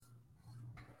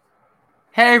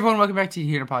Hey everyone, welcome back to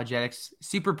Here Apologetics.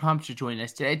 Super pumped to join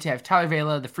us today to have Tyler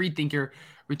Vela, the free thinker.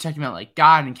 We're talking about like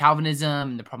God and Calvinism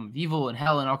and the problem of evil and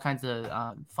hell and all kinds of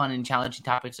fun and challenging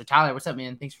topics. So Tyler, what's up,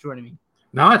 man? Thanks for joining me.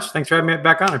 Not much. Thanks for having me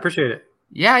back on. I appreciate it.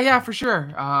 Yeah, for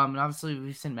sure. And obviously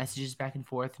we've sent messages back and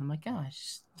forth. And I'm like, it's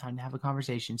just time to have a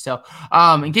conversation. So,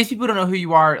 in case people don't know who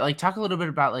you are, like talk a little bit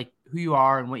about like who you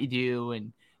are and what you do,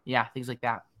 and things like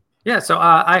that. Yeah, so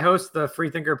I host the Free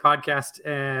Thinker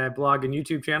podcast, blog, and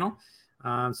YouTube channel.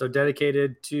 So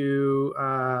dedicated to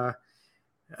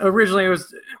originally it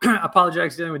was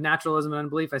apologetics dealing with naturalism and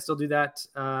unbelief. I still do that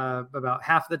about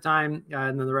half the time,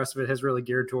 and then the rest of it has really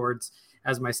geared towards,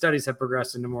 as my studies have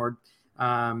progressed, into more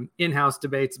in-house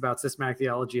debates about systematic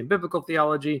theology and biblical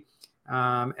theology,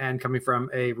 and coming from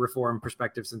a Reformed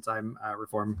perspective, since I'm a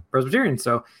Reformed Presbyterian.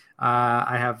 So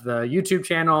I have the YouTube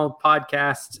channel,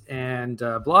 podcast, and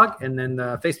blog, and then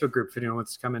the Facebook group if anyone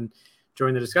wants to come and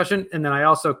join the discussion. And then I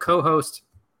also co-host,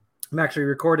 I'm actually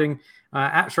recording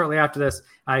shortly after this,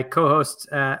 I co-host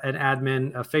an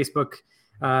admin, a Facebook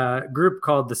group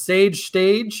called The Sage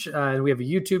Stage. And we have a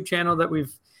YouTube channel that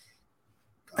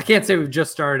I can't say we've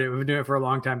just started. We've been doing it for a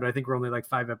long time, but I think we're only like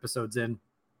 5 episodes in.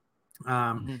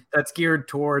 That's geared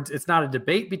towards, it's not a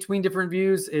debate between different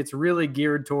views. It's really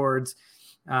geared towards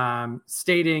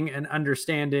stating and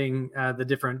understanding the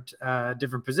different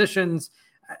positions,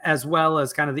 as well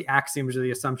as kind of the axioms or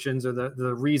the assumptions or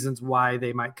the reasons why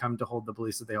they might come to hold the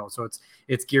beliefs that they hold. So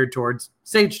it's geared towards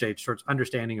sage stage, towards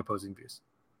understanding opposing views.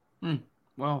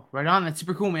 Well, right on. That's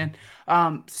super cool, man.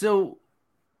 So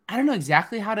I don't know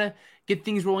exactly how to get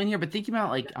things rolling here, but thinking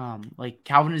about like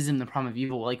Calvinism, the problem of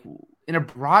evil, like in a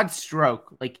broad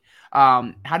stroke, like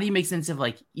how do you make sense of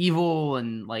like evil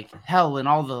and like hell and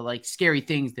all the like scary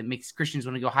things that makes Christians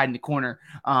want to go hide in the corner?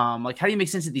 Like how do you make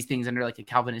sense of these things under like a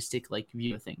Calvinistic like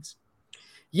view of things?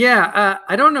 Yeah,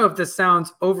 I don't know if this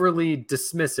sounds overly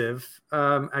dismissive.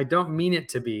 I don't mean it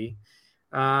to be.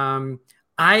 As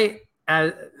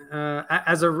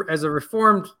a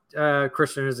Reformed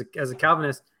Christian, as a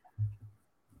Calvinist,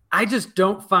 I just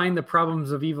don't find the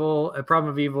problems of evil,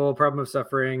 problem of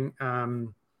suffering,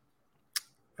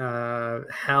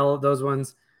 hell, those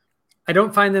ones. I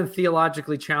don't find them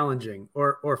theologically challenging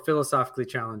or philosophically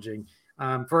challenging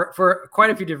for quite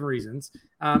a few different reasons.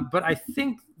 But I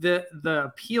think the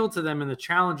appeal to them and the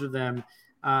challenge of them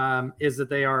is that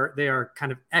they are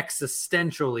kind of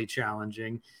existentially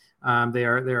challenging.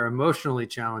 They're emotionally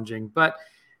challenging, but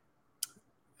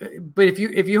if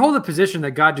you hold a position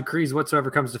that God decrees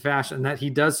whatsoever comes to pass and that he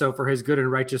does so for his good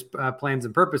and righteous plans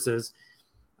and purposes,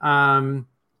 the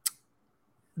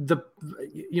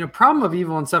problem of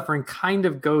evil and suffering kind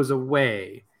of goes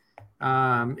away.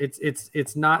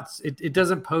 It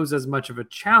doesn't pose as much of a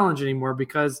challenge anymore,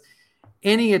 because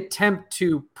any attempt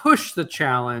to push the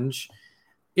challenge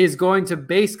is going to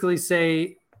basically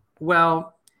say,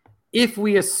 well, if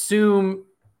we assume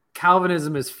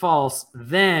Calvinism is false,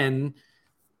 then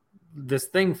this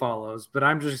thing follows. But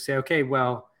I'm just going to say, okay,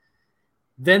 well,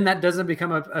 then that doesn't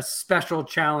become a special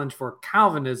challenge for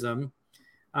Calvinism.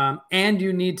 And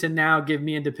you need to now give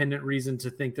me independent reason to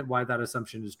think that why that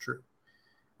assumption is true.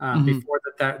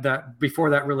 Before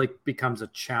that really becomes a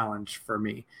challenge for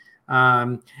me.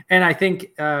 And I think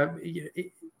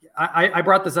I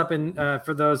brought this up in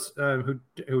for those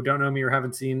who don't know me or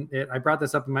haven't seen it. I brought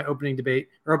this up in my opening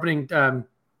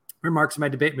remarks in my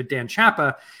debate with Dan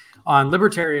Chapa on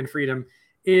libertarian freedom,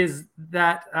 is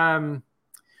that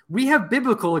we have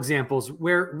biblical examples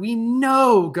where we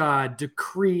know God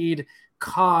decreed,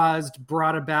 caused,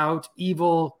 brought about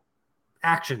evil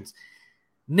actions.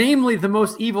 Namely, the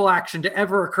most evil action to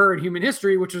ever occur in human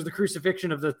history, which was the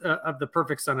crucifixion of the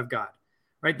perfect Son of God,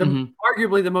 right?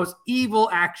 Arguably the most evil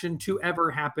action to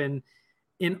ever happen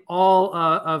in all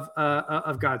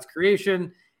of God's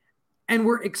creation. And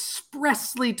we're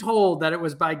expressly told that it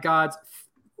was by God's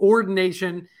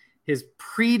ordination, his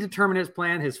predeterminate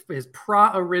plan, his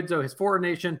proorizo, his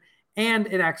foreordination. And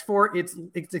in Acts 4, it's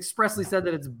expressly said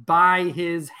that it's by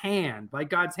his hand, by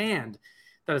God's hand,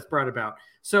 that it's brought about.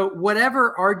 So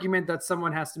whatever argument that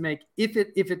someone has to make, if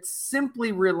it's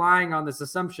simply relying on this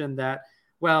assumption that,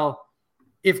 well,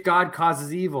 if God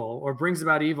causes evil or brings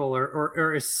about evil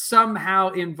or is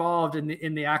somehow involved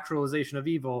in the actualization of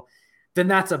evil, then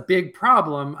that's a big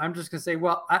problem. I'm just going to say,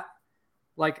 well,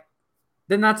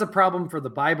 then that's a problem for the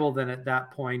Bible then at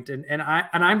that point. And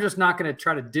I'm just not going to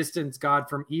try to distance God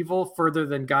from evil further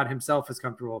than God himself is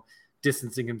comfortable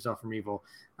distancing himself from evil.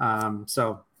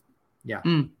 So, yeah.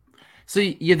 So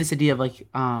you have this idea of like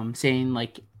saying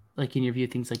like like in your view,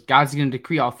 things like God's going to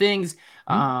decree all things,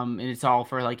 and it's all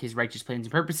for like his righteous plans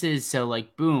and purposes. So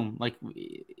like, boom, like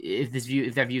if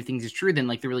that view of things is true, then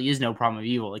like there really is no problem of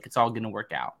evil. Like it's all going to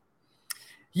work out.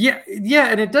 Yeah,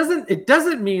 and it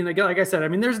doesn't mean like I said, I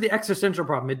mean, there's the existential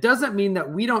problem. It doesn't mean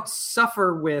that we don't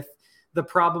suffer with the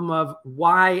problem of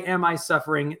why am I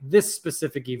suffering this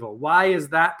specific evil? Why is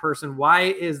that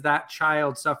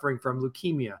child suffering from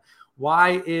leukemia?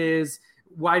 Why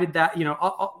did that,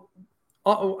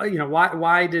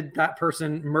 why did that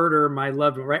person murder my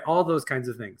loved one, right? All those kinds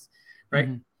of things, right?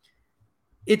 Mm-hmm.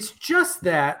 It's just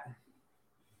that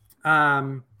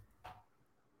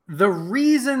the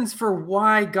reasons for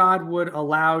why God would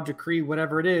allow, decree,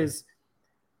 whatever it is,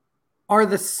 are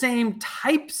the same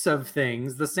types of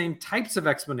things, the same types of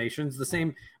explanations, the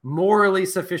same morally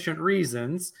sufficient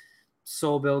reasons,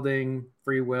 soul building,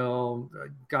 free will,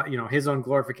 God, his own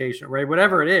glorification, right?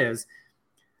 Whatever it is,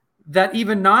 that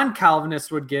even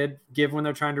non-Calvinists would give when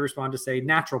they're trying to respond to, say,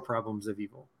 natural problems of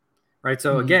evil, right?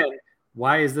 So again,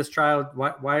 why is this child?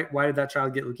 Why did that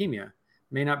child get leukemia? It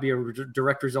may not be a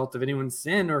direct result of anyone's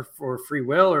sin or free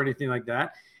will or anything like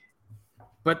that,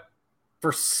 but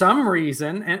for some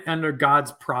reason, and under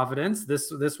God's providence,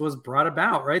 this was brought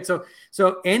about, right? So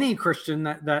any Christian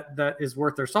that is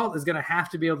worth their salt is going to have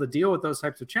to be able to deal with those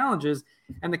types of challenges.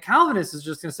 And the Calvinist is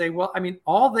just going to say, well, I mean,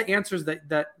 all the answers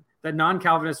that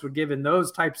non-Calvinists would give in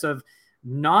those types of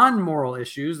non-moral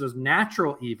issues, those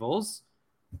natural evils,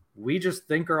 we just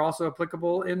think are also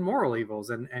applicable in moral evils,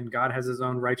 and God has his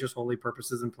own righteous, holy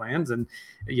purposes and plans, and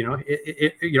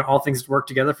all things work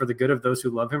together for the good of those who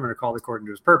love him and are called according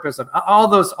to his purpose, and all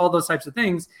those types of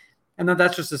things, and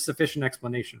that's just a sufficient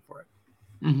explanation for it.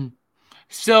 Mm-hmm.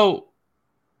 So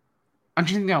I'm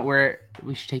trying to think about where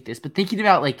we should take this, but thinking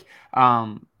about like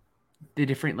the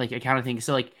different like account of things.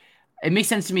 So like it makes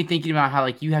sense to me thinking about how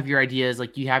like you have your ideas,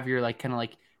 like you have your like kind of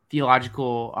like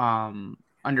theological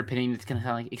underpinning that's going to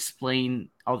kind of like explain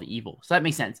all the evil. So that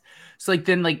makes sense. So like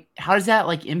then like how does that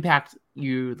like impact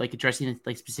you like addressing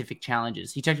like specific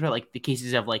challenges? You talked about like the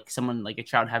cases of like someone like a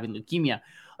child having leukemia.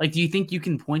 Like do you think you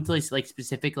can point to like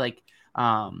specific like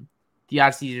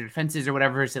theodicies or defenses or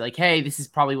whatever, say like, hey, this is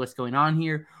probably what's going on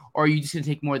here? Or are you just going to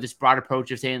take more of this broad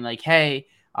approach of saying like, hey,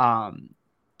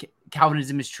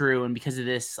 Calvinism is true, and because of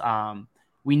this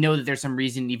we know that there's some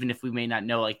reason, even if we may not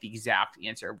know like the exact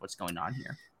answer of what's going on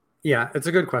here? Yeah, it's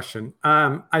a good question.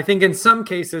 I think in some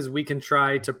cases we can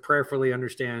try to prayerfully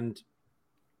understand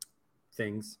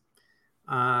things.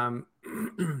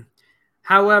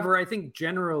 However, I think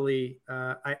generally,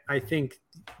 I think,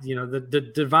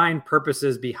 the divine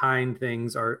purposes behind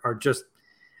things are just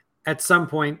at some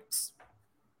point,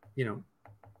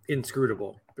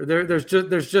 inscrutable. There's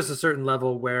just a certain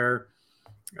level where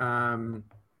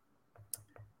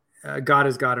God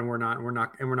is God, and we're not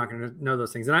going to know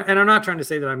those things. And I'm not trying to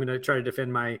say that I'm going to try to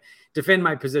defend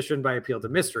my position by appeal to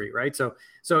mystery, right? So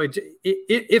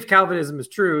if Calvinism is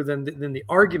true, then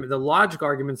the logical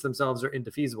arguments themselves are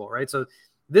indefeasible, right? So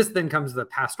this then comes to the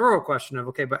pastoral question of,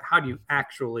 okay, but how do you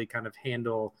actually kind of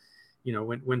handle,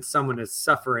 when someone is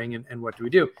suffering, and what do we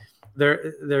do?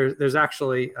 There's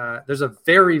actually there's a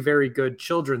very, very good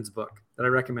children's book that I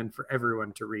recommend for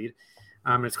everyone to read.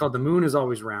 It's called The Moon is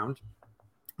Always Round.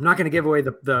 I'm not going to give away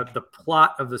the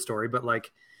plot of the story, but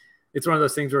like, it's one of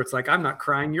those things where it's like, I'm not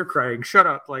crying, you're crying, shut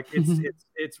up. Like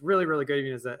it's really, really good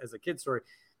even as a kid's story.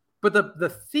 But the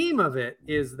theme of it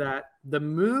is that the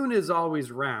moon is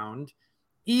always round,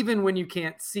 even when you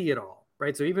can't see it all,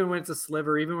 right? So even when it's a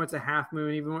sliver, even when it's a half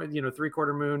moon, even when,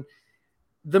 3/4 moon,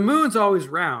 the moon's always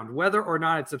round, whether or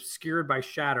not it's obscured by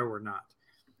shadow or not.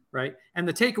 Right. And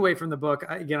the takeaway from the book,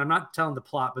 again, I'm not telling the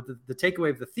plot, but the takeaway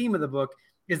of the theme of the book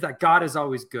is that God is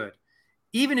always good.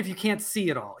 Even if you can't see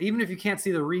it all, even if you can't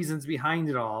see the reasons behind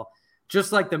it all,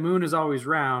 just like the moon is always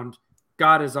round,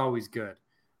 God is always good.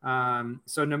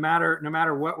 So no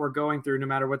matter what we're going through, no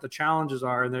matter what the challenges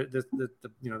are, and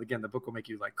again, the book will make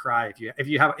you like cry if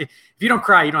you don't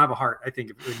cry, you don't have a heart, I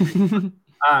think.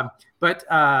 But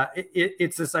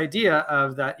it's this idea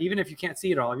of that even if you can't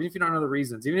see it all, even if you don't know the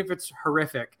reasons, even if it's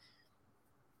horrific,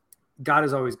 God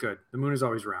is always good. The moon is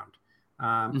always round.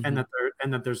 And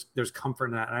that there's comfort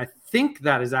in that. And I think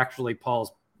that is actually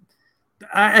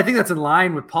I think that's in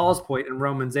line with Paul's point in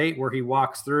Romans 8, where he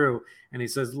walks through and he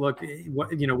says, look,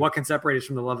 what can separate us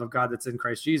from the love of God that's in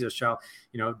Christ Jesus? Shall,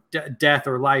 death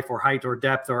or life or height or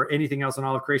depth or anything else in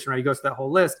all of creation, right? He goes to that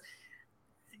whole list.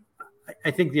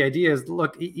 I think the idea is,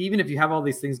 look, even if you have all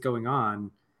these things going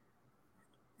on,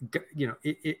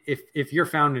 if you're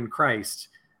found in Christ,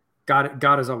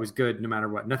 God is always good no matter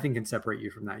what. Nothing can separate you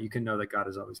from that. You can know that God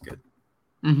is always good.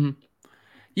 Mm-hmm.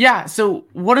 Yeah. So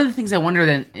one of the things I wonder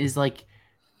then is like,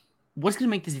 what's going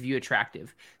to make this view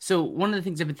attractive? So one of the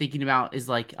things I've been thinking about is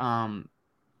like,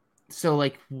 so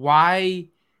like, why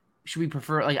should we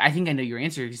prefer? Like, I think I know your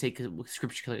answer. You say because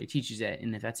Scripture clearly teaches it,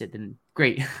 and if that's it, then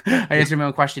great. I answered my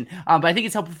own question. But I think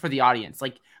it's helpful for the audience.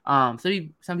 Like,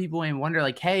 some people may wonder,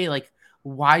 like, hey, like,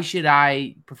 why should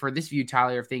I prefer this view,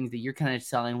 Tyler, of things that you're kind of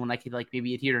selling when I could like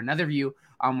maybe adhere to another view,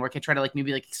 where I could try to like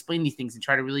maybe like explain these things and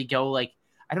try to really go like.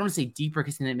 I don't want to say deeper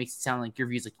because then it makes it sound like your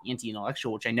view is like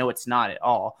anti-intellectual, which I know it's not at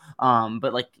all.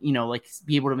 But like, like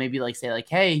be able to maybe like say like,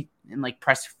 hey, and like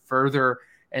press further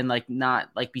and like not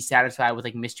like be satisfied with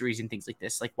like mysteries and things like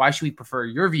this. Like, why should we prefer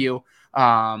your view?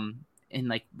 And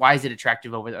like, why is it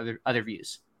attractive over other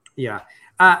views? Yeah.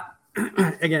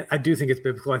 Again, I do think it's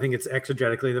biblical. I think it's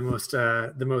exegetically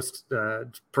the most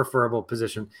preferable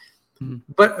position.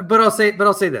 Mm-hmm. But I'll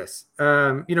say this,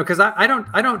 because I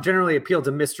don't generally appeal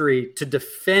to mystery to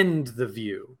defend the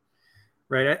view,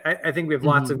 right? I think we have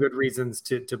lots of good reasons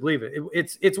to believe it.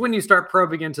 It's when you start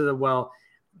probing into the, well,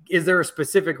 is there a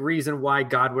specific reason why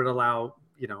God would allow,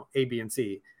 A, B, and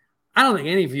C? I don't think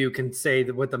any of you can say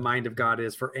that what the mind of God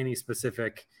is for any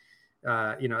specific,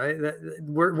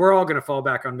 we're all going to fall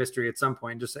back on mystery at some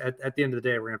point. Just at the end of the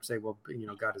day, we're going to say, well,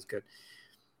 God is good.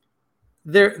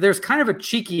 There's kind of a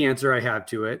cheeky answer I have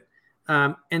to it.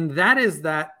 And that is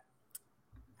that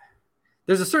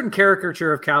there's a certain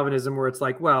caricature of Calvinism where it's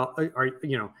like, well,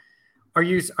 are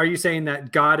you saying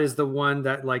that God is the one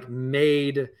that like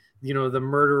made, the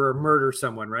murderer murder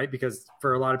someone, right? Because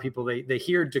for a lot of people, they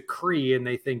hear decree and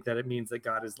they think that it means that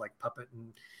God is like puppet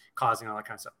and causing all that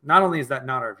kind of stuff. Not only is that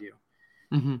not our view.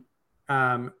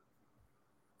 Mm-hmm.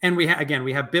 And we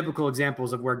have biblical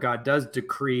examples of where God does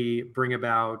decree, bring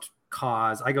about,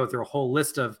 cause. I go through a whole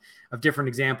list of different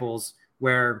examples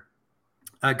where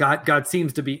God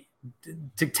seems to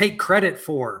take credit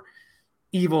for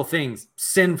evil things,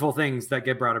 sinful things that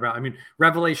get brought about. I mean,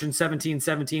 Revelation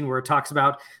 17:17, where it talks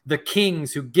about the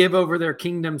kings who give over their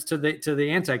kingdoms to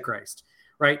the Antichrist,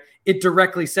 right? It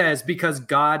directly says because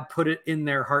God put it in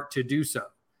their heart to do so,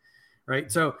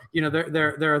 right? So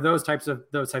there are those types of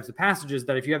passages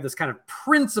that if you have this kind of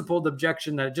principled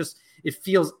objection that it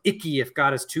feels icky if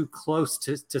God is too close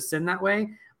to sin that way,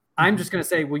 I'm just going to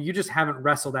say, well, you just haven't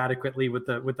wrestled adequately with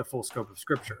the full scope of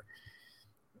Scripture.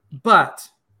 But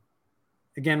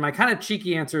again, my kind of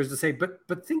cheeky answer is to say,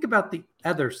 but think about the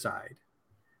other side,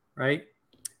 right?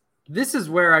 This is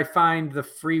where I find the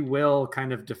free will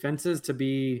kind of defenses to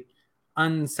be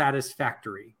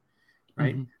unsatisfactory,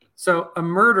 right? Mm-hmm. So a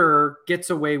murderer gets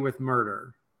away with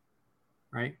murder,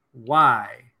 right?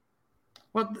 Why?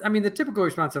 Well, I mean, the typical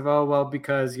response of, oh, well,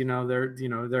 because,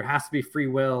 there has to be free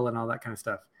will and all that kind of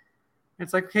stuff. And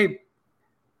it's like, okay,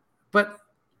 but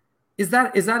is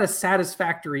that a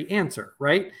satisfactory answer,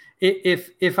 right?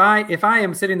 If I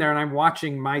am sitting there and I'm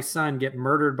watching my son get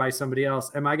murdered by somebody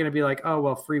else, am I going to be like, oh,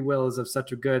 well, free will is of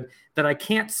such a good that I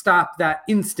can't stop that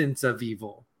instance of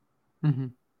evil? Mm-hmm.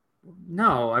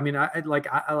 No, I mean, I like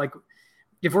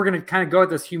if we're going to kind of go at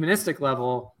this humanistic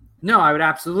level, no, I would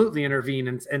absolutely intervene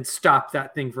and stop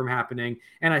that thing from happening.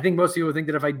 And I think most people think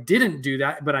that if I didn't do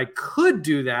that, but I could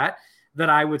do that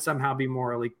I would somehow be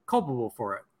morally culpable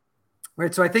for it.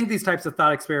 Right. So I think these types of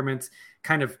thought experiments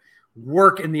kind of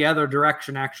work in the other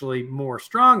direction actually more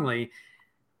strongly.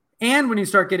 And when you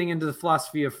start getting into the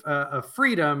philosophy of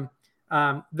freedom,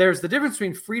 there's the difference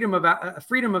between freedom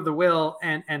of the will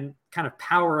and kind of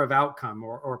power of outcome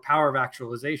or power of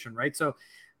actualization. Right. So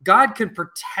God can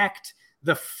protect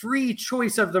the free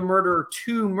choice of the murderer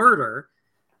to murder,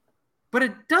 but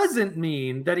it doesn't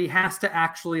mean that he has to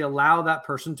actually allow that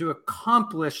person to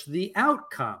accomplish the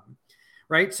outcome,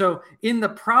 right? So in the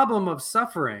problem of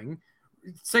suffering,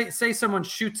 say someone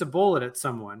shoots a bullet at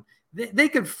someone, they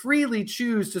could freely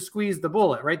choose to squeeze the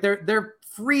bullet, right? Their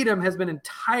freedom has been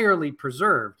entirely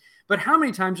preserved. But how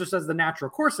many times, just as the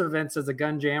natural course of events, does a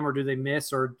gun jam or do they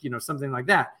miss or something like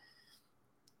that?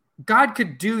 God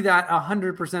could do that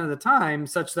 100% of the time,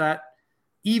 such that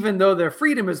even though their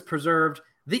freedom is preserved,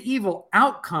 the evil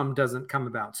outcome doesn't come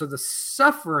about. So the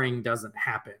suffering doesn't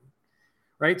happen,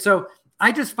 right? So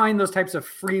I just find those types of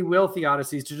free will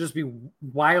theodicies to just be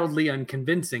wildly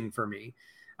unconvincing for me.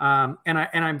 And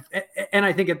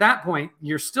I think at that point,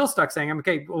 you're still stuck saying,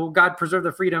 okay, well, God preserved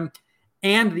the freedom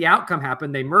and the outcome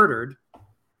happened. They murdered,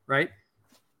 right?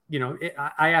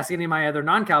 I ask any of my other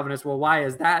non-Calvinists, well, why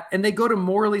is that? And they go to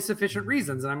morally sufficient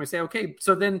reasons. And I'm going to say, okay,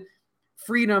 so then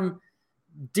freedom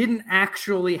didn't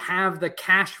actually have the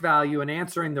cash value in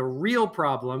answering the real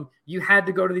problem. You had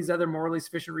to go to these other morally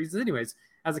sufficient reasons anyways.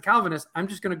 As a Calvinist, I'm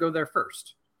just going to go there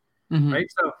first. Mm-hmm. Right.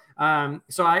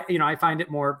 So I find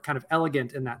it more kind of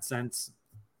elegant in that sense,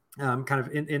 kind of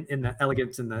in the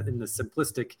elegance in the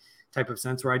simplistic type of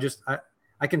sense where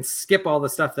I can skip all the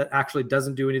stuff that actually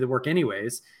doesn't do any of the work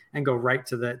anyways and go right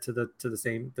to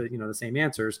the same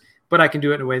answers, but I can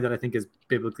do it in a way that I think is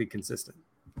biblically consistent.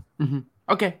 Mm-hmm.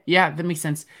 Okay. Yeah, that makes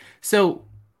sense. So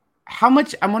I'm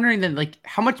wondering then, like,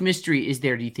 how much mystery is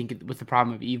there, do you think, with the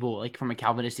problem of evil, like from a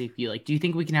Calvinistic view? Like, do you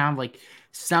think we can have like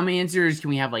some answers? Can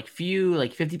we have like few,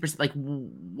 like 50%? Like,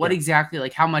 what exactly,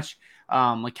 like how much,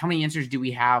 like how many answers do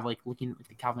we have, like looking at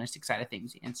the Calvinistic side of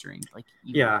things, answering like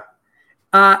evil? Yeah.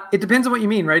 It depends on what you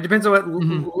mean, right? It depends on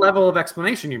what level of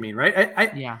explanation you mean, right?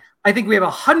 I think we have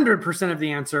 100% of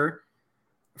the answer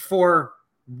for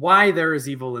why there is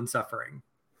evil and suffering,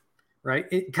 right?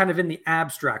 It kind of in the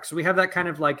abstract. So we have that kind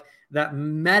of like that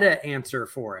meta answer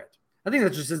for it. I think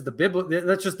that's just the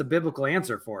biblical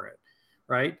answer for it,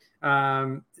 right?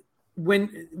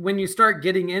 When you start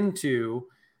getting into,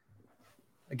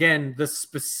 again, the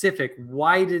specific,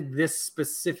 why did this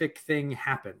specific thing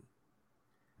happen?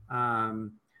 I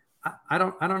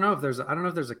don't know if there's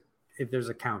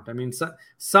a count. I mean,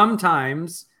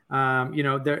 sometimes, I'm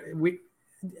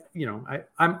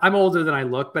older than I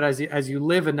look, but as you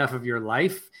live enough of your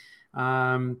life,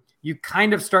 you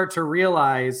kind of start to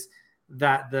realize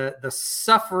that the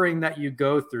suffering that you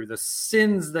go through, the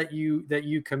sins that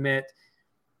you commit,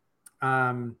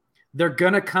 they're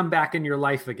going to come back in your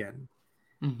life again.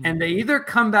 Mm-hmm. And they either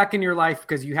come back in your life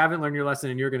because you haven't learned your lesson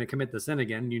and you're going to commit the sin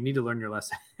again. You need to learn your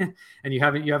lesson and you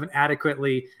haven't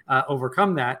adequately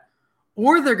overcome that,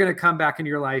 or they're going to come back in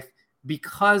your life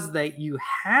because you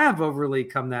have overly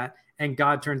come that and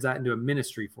God turns that into a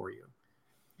ministry for you.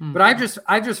 Mm-hmm. But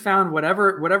I just found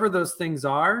whatever those things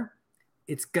are,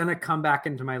 it's going to come back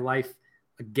into my life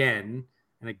again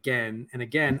and again and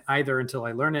again, either until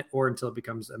I learn it or until it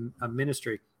becomes a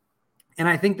ministry. And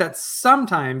I think that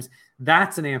sometimes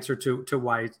that's an answer to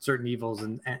why certain evils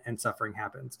and suffering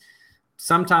happens.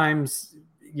 Sometimes,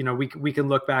 we can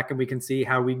look back and we can see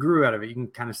how we grew out of it. You can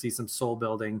kind of see some soul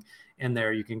building in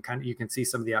there. You can see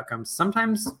some of the outcomes.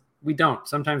 Sometimes we don't.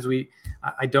 Sometimes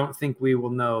I don't think we will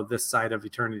know this side of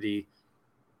eternity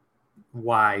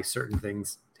why certain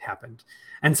things happened.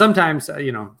 And sometimes,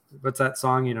 what's that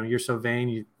song? You're so vain.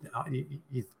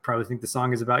 You probably think the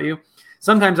song is about you.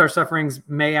 Sometimes our sufferings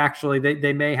may actually,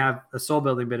 they may have a soul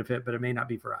building benefit, but it may not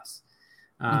be for us.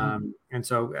 And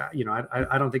so,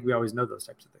 I don't think we always know those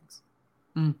types of things.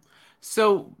 Mm.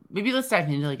 So maybe let's dive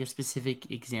into like a specific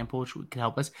example, which could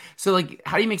help us. So like,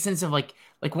 how do you make sense of like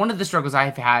one of the struggles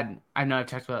I've had, I know I've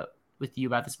talked with you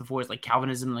about this before, is like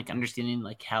Calvinism, like understanding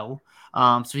like hell.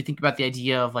 So we think about the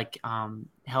idea of like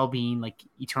hell being like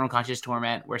eternal conscious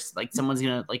torment, where like someone's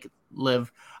gonna like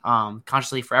live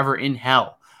consciously forever in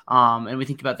hell. And we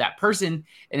think about that person,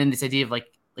 and then this idea of like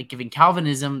giving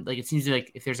Calvinism, like it seems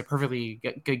like if there's a perfectly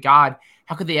good God,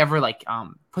 how could they ever like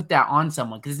put that on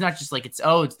someone? Because it's not just like it's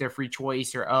their free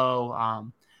choice or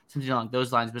something along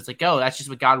those lines, but it's like that's just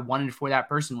what God wanted for that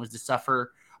person, was to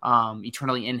suffer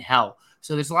eternally in hell.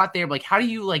 So there's a lot there. But like, how do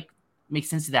you like make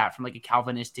sense of that from like a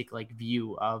Calvinistic like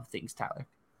view of things, Tyler?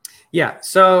 Yeah.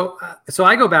 So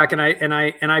I go back and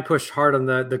I push hard on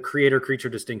the creator creature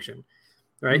distinction,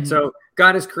 right? Mm-hmm. So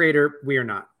God is creator. We are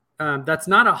not. That's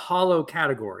not a hollow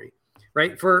category,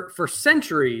 right? For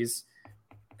centuries,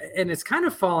 and it's kind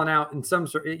of fallen out in some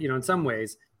sort, in some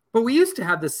ways, but we used to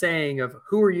have the saying of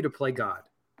who are you to play God,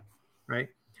 right?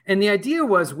 And the idea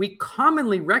was we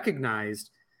commonly recognized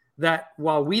that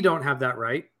while we don't have that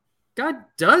right, God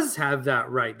does have that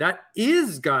right. That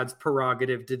is God's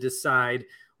prerogative to decide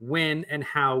when and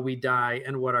how we die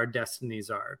and what our destinies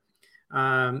are.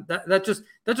 That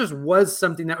just was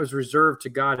something that was reserved to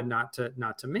God and not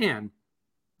to man.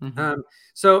 Mm-hmm.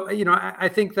 So I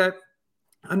think that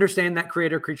understand that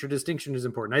creator creature distinction is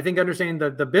important. I think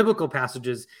understanding the biblical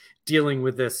passages dealing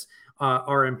with this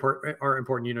are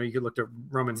important. You could look at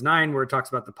Romans 9 where it talks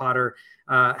about the potter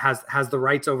has the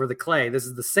rights over the clay. This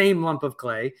is the same lump of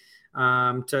clay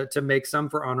to make some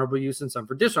for honorable use and some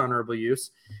for dishonorable use.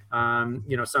 Some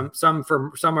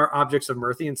are objects of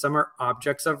mercy and some are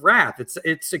objects of wrath.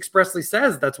 It's expressly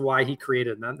says that's why he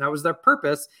created them. That was their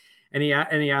purpose. And he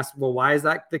asked, well, why is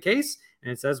that the case?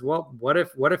 And it says, well, what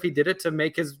if he did it to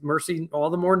make his mercy all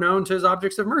the more known to his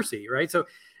objects of mercy, right? So,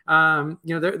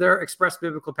 there are express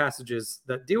biblical passages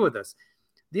that deal with this.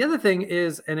 The other thing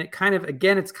is, and it's kind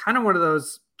of one of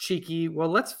those cheeky, well,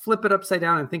 let's flip it upside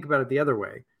down and think about it the other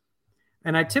way.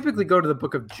 And I typically go to the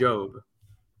book of Job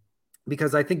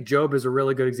because I think Job is a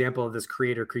really good example of this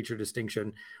creator-creature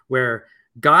distinction where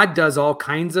God does all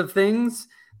kinds of things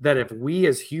that if we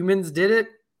as humans did it,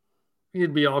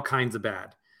 it'd be all kinds of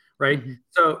bad, right?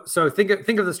 Mm-hmm. So think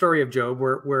of the story of Job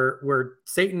where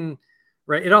Satan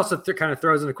right? It also kind of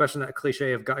throws into question that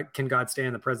cliche of God, can God stand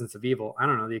in the presence of evil? I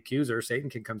don't know. The accuser, Satan,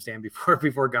 can come stand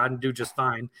before God and do just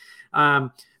fine.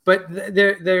 But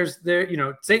there's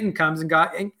Satan comes and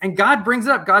God brings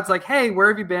it up. God's like, hey, where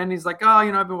have you been? He's like, oh,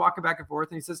 I've been walking back and forth.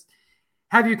 And he says,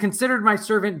 have you considered my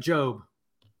servant Job?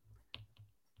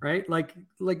 Right? Like,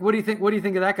 what do you think? What do you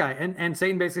think of that guy? And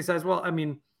Satan basically says, well, I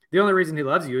mean, the only reason he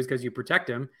loves you is because you protect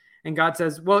him. And God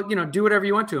says, well, do whatever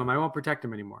you want to him. I won't protect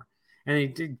him anymore. And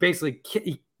he basically,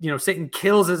 Satan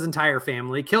kills his entire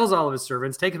family, kills all of his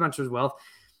servants, takes a bunch of his wealth,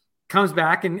 comes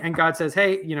back, and God says,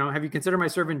 hey, have you considered my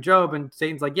servant Job? And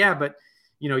Satan's like, yeah, but,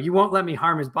 you won't let me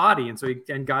harm his body. And so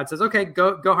God says, okay,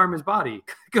 go harm his body.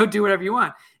 Go do whatever you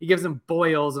want. He gives him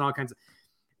boils and all kinds of.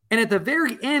 And at the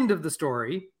very end of the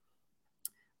story,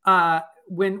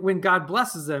 when God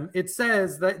blesses him, it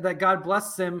says that God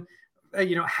blesses him,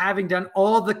 having done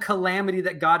all the calamity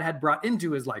that God had brought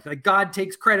into his life. Like, God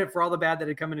takes credit for all the bad that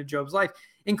had come into Job's life,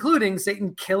 including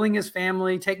Satan killing his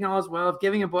family, taking all his wealth,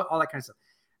 giving him all that kind of stuff.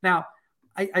 Now,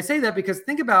 I say that because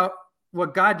think about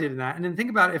what God did in that, and then think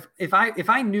about if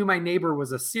I knew my neighbor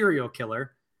was a serial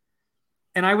killer,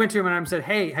 and I went to him and I said,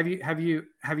 hey, have you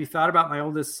thought about my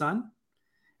oldest son?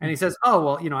 And he says, oh,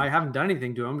 well, I haven't done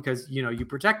anything to him because, you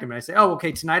protect him. And I say, oh,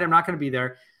 okay, tonight I'm not going to be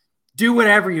there. Do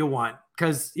whatever you want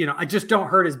because, I just don't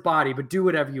hurt his body, but do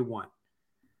whatever you want.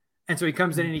 And so he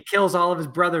comes in and he kills all of his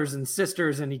brothers and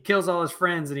sisters and he kills all his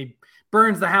friends and he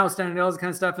burns the house down and all this kind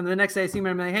of stuff. And the next day I see him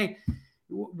and I'm like, hey,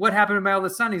 what happened to my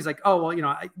oldest son? He's like, oh,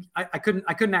 well, I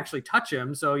couldn't actually touch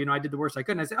him. So, I did the worst I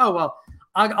could. And I say, oh, well,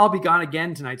 I'll be gone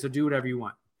again tonight. So do whatever you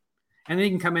want. And then he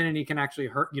can come in and he can actually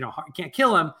hurt, he can't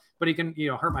kill him, but he can,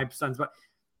 hurt my sons. But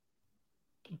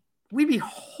we'd be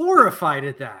horrified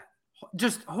at that,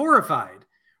 just horrified,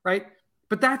 right?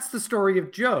 But that's the story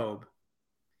of Job.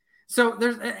 So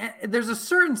there's a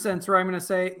certain sense where I'm going to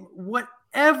say,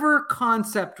 whatever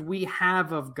concept we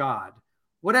have of God,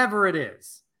 whatever it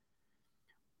is,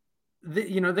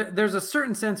 there's a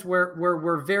certain sense where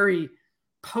we're very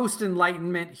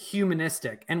post-Enlightenment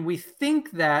humanistic. And we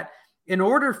think that in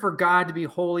order for God to be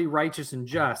holy, righteous, and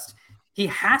just, he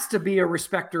has to be a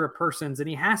respecter of persons, and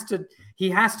he has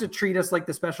to treat us like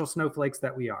the special snowflakes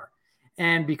that we are.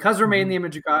 And because we're made in the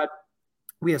image of God,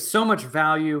 we have so much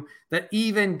value that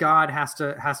even God has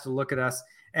to look at us.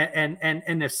 And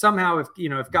if somehow,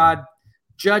 if God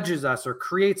judges us or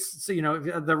creates,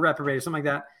 the reprobate or something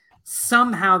like that,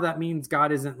 somehow that means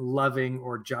God isn't loving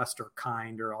or just or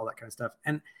kind or all that kind of stuff.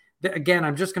 And again,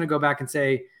 I'm just going to go back and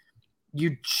say,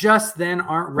 you just then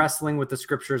aren't wrestling with the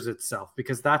scriptures itself,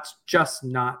 because that's just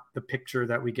not the picture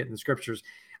that we get in the scriptures.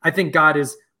 I think God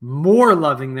is more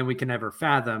loving than we can ever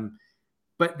fathom,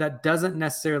 but that doesn't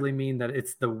necessarily mean that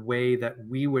it's the way that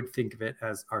we would think of it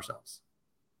as ourselves.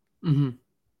 Mm-hmm.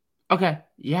 Okay.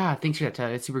 Yeah. Thanks for that,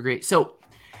 Tyler. That's super great. So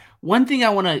one thing I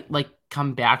want to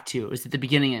come back to is at the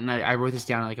beginning, and I wrote this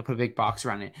down, I put a big box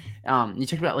around it. You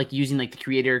talked about using the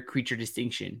creator creature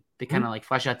distinction to kind of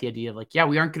flesh out the idea of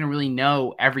we aren't going to really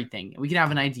know everything. We can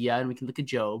have an idea and we can look at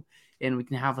Job and we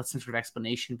can have some sort of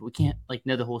explanation, but we can't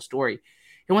know the whole story.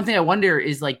 And one thing I wonder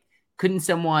is couldn't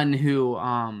someone who,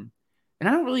 and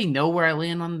I don't really know where I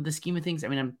land on the scheme of things. I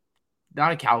mean, I'm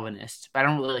not a Calvinist, but I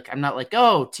don't really I'm not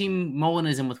oh, Team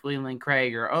Molinism with William Lane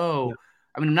Craig or, oh,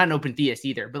 I mean, I'm not an open theist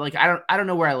either, but I don't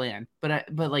know where I land, but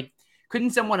couldn't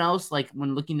someone else,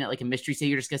 when looking at a mystery, say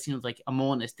you're discussing with a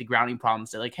Molinist, the grounding problem,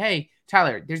 say hey,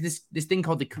 Tyler, there's this thing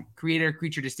called the creator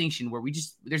creature distinction where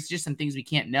there's just some things we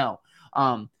can't know.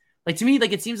 To me,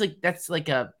 it seems that's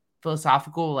a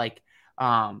philosophical,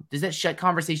 does that shut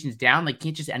conversations down?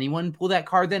 Can't just anyone pull that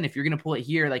card then? If you're going to pull it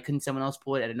here, couldn't someone else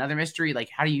pull it at another mystery?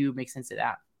 How do you make sense of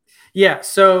that? Yeah.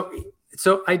 So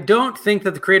I don't think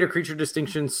that the creator-creature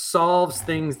distinction solves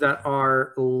things that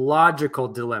are logical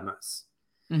dilemmas,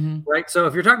 right? So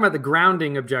if you're talking about the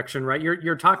grounding objection, right,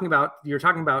 you're talking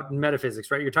about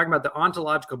metaphysics, right? You're talking about the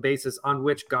ontological basis on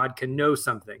which God can know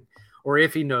something, or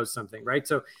if he knows something, right?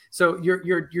 So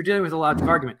you're dealing with a logical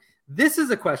argument. This is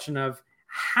a question of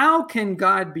how can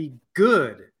God be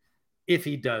good if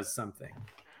he does something,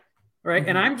 right?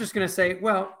 And I'm just going to say,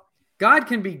 well, God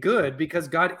can be good because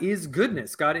God is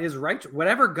goodness. God is righteous.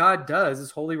 Whatever God does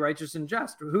is holy, righteous, and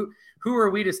just. Who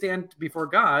are we to stand before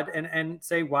God and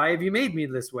say, why have you made me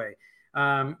this way?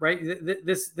 Right.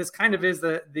 This kind of is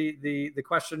the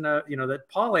question, that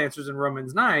Paul answers in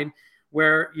Romans 9,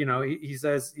 where, he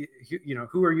says,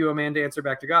 who are you, a man, to answer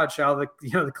back to God? Shall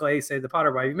the clay say the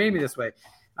potter, why have you made me this way?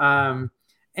 And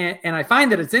I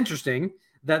find that it's interesting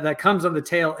that comes on the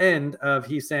tail end of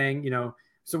he saying,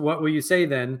 so what will you say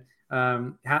then?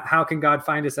 How can God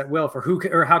find us at will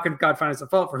or how can God find us at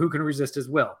fault, for who can resist his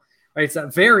will? Right. It's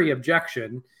that very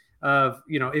objection of,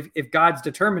 if God's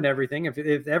determined everything,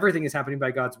 if everything is happening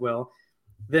by God's will,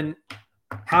 then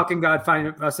how can God find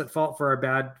us at fault for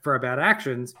our bad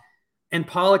actions? And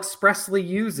Paul expressly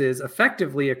uses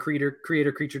effectively a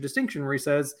creator-creature distinction where he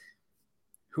says,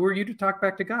 who are you to talk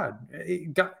back to God?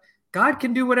 God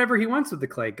can do whatever he wants with the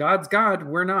clay. God's God,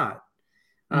 we're not.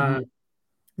 Mm-hmm.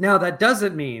 Now, that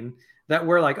doesn't mean that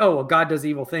we're like, oh, well, God does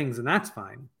evil things and that's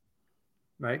fine,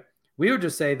 right? We would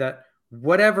just say that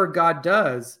whatever God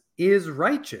does is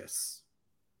righteous.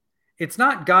 It's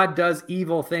not God does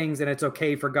evil things and it's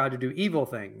okay for God to do evil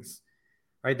things,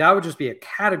 right? That would just be a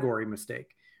category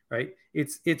mistake, right?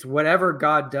 It's whatever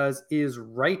God does is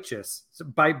righteous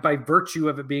by virtue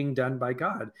of it being done by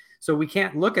God. So we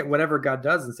can't look at whatever God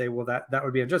does and say, well, that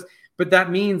would be unjust. But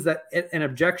that means that an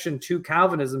objection to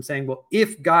Calvinism saying, well,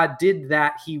 if God did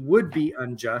that, he would be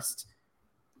unjust.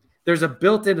 There's a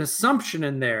built-in assumption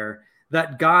in there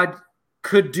that God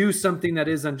could do something that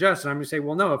is unjust. And I'm going to say,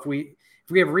 well, no, if we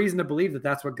have reason to believe that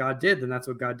that's what God did, then that's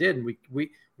what God did. And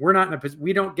we're not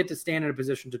we don't get to stand in a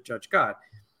position to judge God.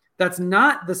 That's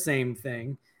not the same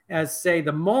thing as, say,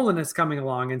 the Molinists coming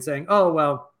along and saying, oh,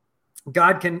 well, we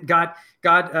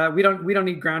don't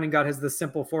need grounding. God has this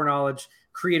simple foreknowledge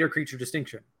creator-creature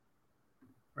distinction,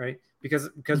 right? Because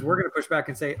we're going to push back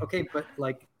and say, okay, but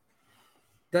like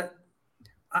that,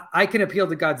 I can appeal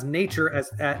to God's nature as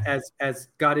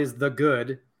God is the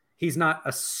good. He's not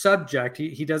a subject.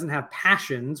 He doesn't have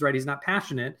passions, right? He's not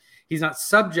passionate. He's not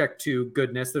subject to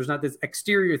goodness. There's not this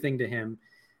exterior thing to him.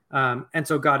 And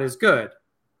so God is good,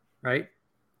 right?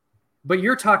 But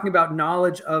you're talking about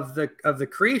knowledge of the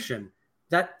creation.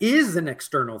 That is an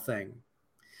external thing.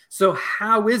 So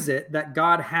how is it that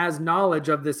God has knowledge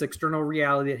of this external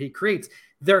reality that he creates?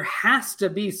 There has to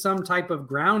be some type of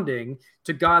grounding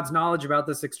to God's knowledge about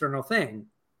this external thing,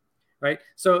 right?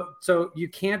 So you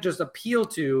can't just appeal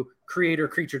to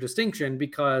creator-creature distinction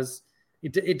because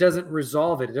it doesn't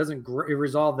resolve it. It doesn't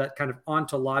resolve that kind of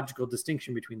ontological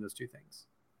distinction between those two things.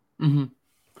 Mm-hmm.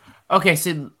 Okay,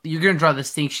 so you're going to draw the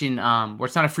distinction where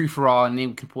it's not a free-for-all and then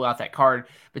we can pull out that card,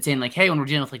 but saying like, hey, when we're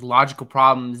dealing with like logical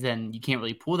problems, then you can't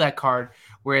really pull that card.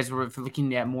 Whereas if we're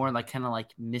looking at more like kind of like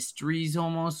mysteries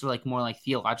almost, or like more like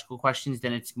theological questions,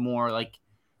 then it's more like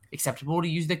acceptable to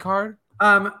use the card?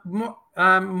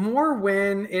 More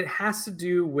when it has to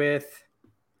do with,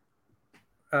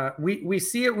 we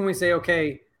see it when we say,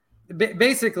 okay,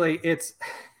 basically it's,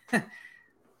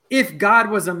 if God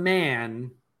was a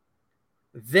man,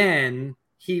 then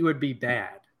he would be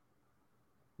bad,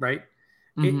 right?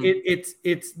 Mm-hmm.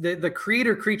 It's the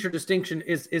creator-creature distinction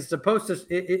is supposed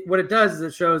to, what it does is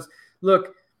it shows,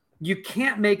 look, you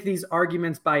can't make these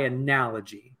arguments by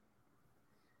analogy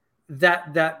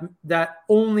that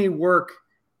only work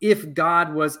if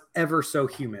God was ever so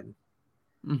human,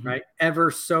 mm-hmm. right? Ever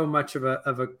so much of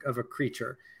a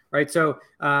creature, right? So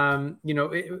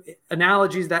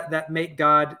analogies that make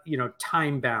God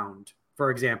time bound, for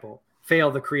example,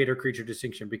 fail the creator-creature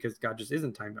distinction because God just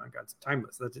isn't time-bound. God's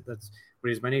timeless. That's what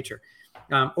he is by nature.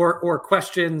 Or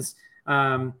questions,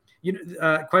 questions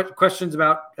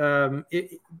about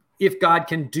if God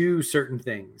can do certain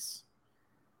things.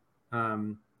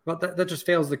 Well, that just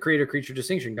fails the creator-creature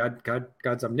distinction.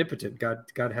 God's omnipotent.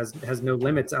 God has no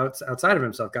limits outside of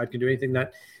himself. God can do anything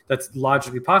that's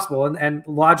logically possible, and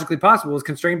logically possible is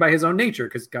constrained by his own nature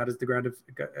because God is the ground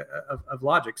of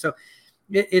logic. So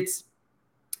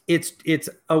it's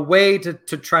a way to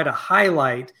try to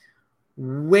highlight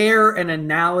where an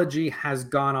analogy has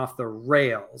gone off the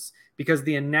rails, because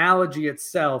the analogy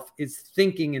itself is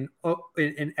thinking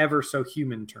in ever so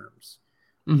human terms,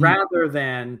 mm-hmm. rather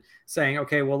than saying,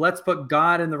 okay, well, let's put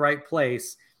God in the right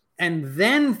place and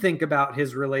then think about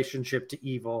his relationship to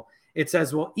evil. It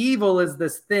says, well, evil is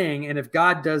this thing, and if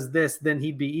God does this, then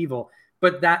he'd be evil.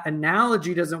 But that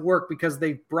analogy doesn't work because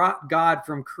they brought God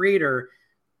from creator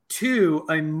to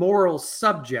a moral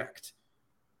subject,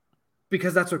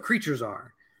 because that's what creatures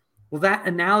are. Well, that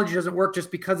analogy doesn't work just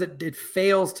because it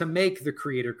fails to make the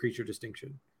creator-creature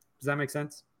distinction. Does that make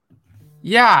sense?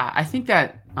 Yeah, I think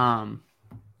that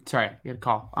sorry, I got a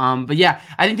call. But yeah,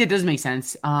 I think that does make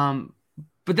sense. But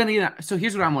then again, so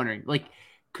here's what I'm wondering. Like,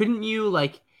 couldn't you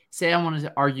like say I wanted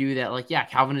to argue that like, yeah,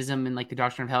 Calvinism and like the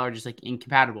doctrine of hell are just like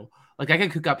incompatible? Like I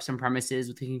could cook up some premises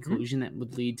with the conclusion that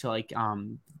would lead to like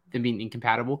them being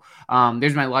incompatible.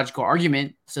 There's my logical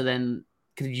argument. So then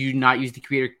could you not use the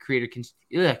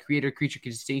creator-creature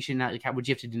distinction? Like, how would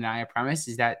you have to deny a premise?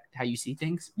 Is that how you see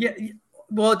things? Yeah.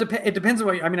 Well, it depends on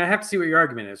what, I have to see what your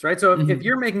argument is, right? So if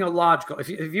you're making if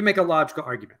you make a logical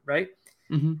argument, right?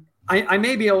 Mm-hmm. I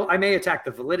may attack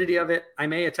the validity of it. I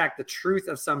may attack the truth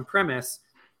of some premise,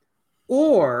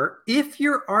 Or if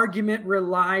your argument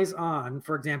relies on,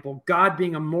 for example, God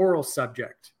being a moral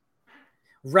subject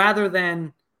rather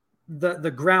than the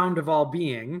ground of all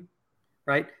being,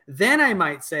 right? Then I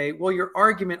might say, well, your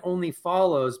argument only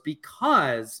follows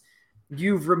because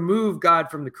you've removed God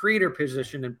from the creator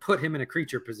position and put him in a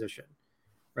creature position,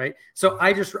 right? So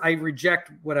I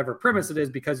reject whatever premise it is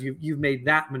because you've made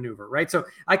that maneuver, right? So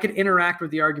I could interact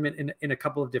with the argument in a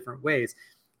couple of different ways.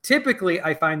 Typically,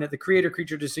 I find that the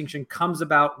creator-creature distinction comes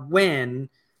about when,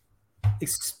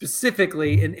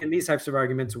 specifically in these types of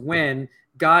arguments, when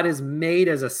God is made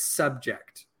as a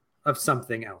subject of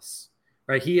something else,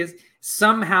 right?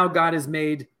 Somehow God is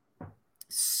made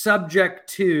subject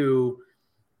to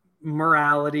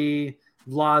morality,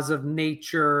 laws of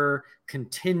nature,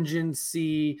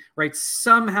 contingency, right?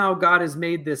 Somehow God has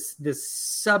made this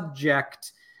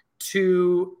subject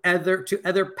to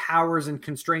other powers and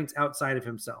constraints outside of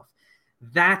himself.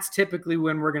 That's typically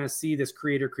when we're going to see this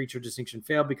creator-creature distinction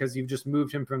fail, because you've just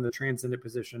moved him from the transcendent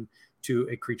position to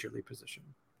a creaturely position.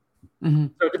 Mm-hmm.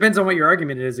 So it depends on what your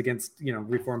argument is against,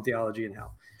 Reformed theology and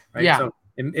hell, right? Yeah. So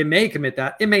it may commit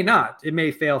that. It may not. It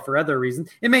may fail for other reasons.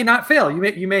 It may not fail.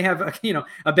 You may have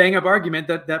a bang up argument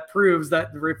that proves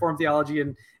that the Reformed theology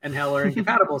and hell are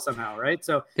incompatible somehow, right?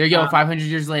 So there you go. 500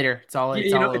 years later, it's all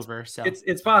over. So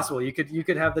it's possible. You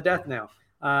could have the death now.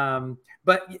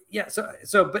 But yeah.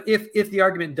 But if the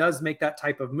argument does make that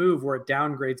type of move where it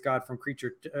downgrades God from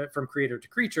creator to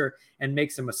creature and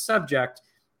makes him a subject,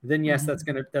 then yes,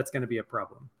 mm-hmm. that's gonna be a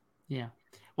problem. Yeah.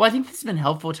 Well, I think this has been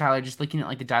helpful, Tyler, just looking at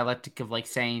like the dialectic of like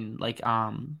saying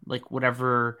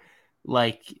whatever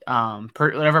whatever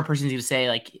a person's going to say,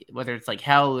 like whether it's like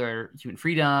hell or human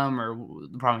freedom or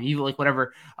the problem of evil, like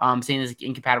whatever saying is like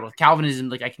incompatible with Calvinism.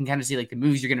 Like I can kind of see like the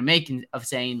moves you're going to make of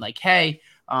saying like, hey,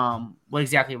 what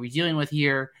exactly are we dealing with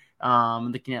here?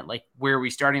 Looking at like where are we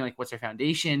starting, like what's our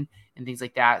foundation and things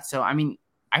like that. So I mean,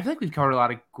 I feel like we've covered a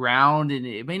lot of ground, and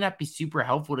it may not be super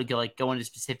helpful to go into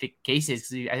specific cases,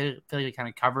 because I feel like we kind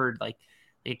of covered like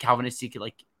a Calvinistic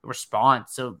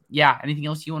response. So yeah, anything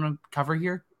else you want to cover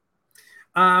here?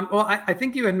 Well, I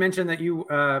think you had mentioned that you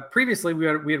previously we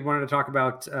had wanted to talk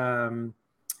about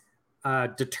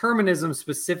determinism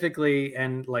specifically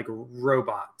and like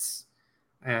robots.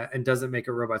 And doesn't make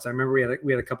it robots. I remember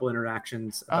we had a couple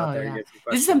interactions about that. Yeah.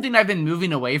 This is something I've been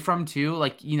moving away from too.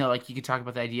 Like, like you could talk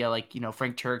about the idea, like,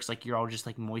 Frank Turk's, like you're all just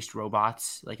like moist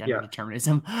robots, like under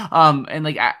determinism. And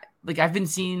I've been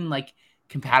seeing like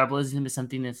compatibilism as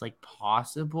something that's like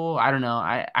possible. I don't know.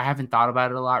 I haven't thought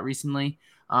about it a lot recently.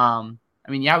 I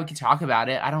mean, yeah, we could talk about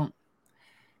it.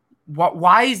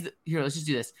 Why is here? Let's just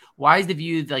do this. Why is the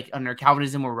view like under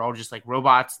Calvinism where we're all just like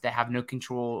robots that have no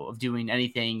control of doing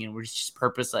anything and we're just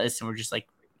purposeless and we're just like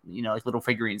little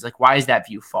figurines? Like, why is that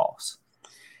view false?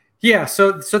 Yeah,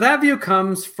 so that view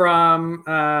comes from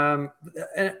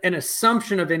an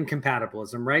assumption of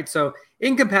incompatibilism, right? So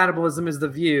incompatibilism is the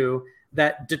view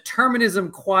that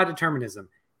determinism, quadeterminism,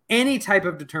 any type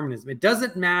of determinism, it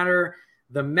doesn't matter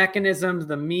the mechanisms,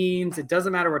 the means, it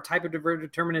doesn't matter what type of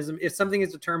determinism. If something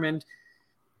is determined,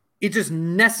 it just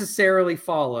necessarily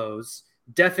follows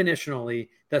definitionally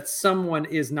that someone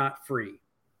is not free,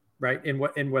 right? In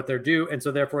what they're due. And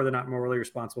so therefore they're not morally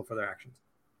responsible for their actions.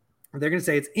 They're going to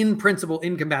say it's in principle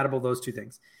incompatible, those two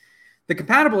things. The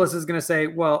compatibilist is going to say,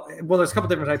 well, there's a couple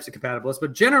different types of compatibilists,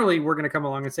 but generally we're going to come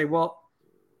along and say, well,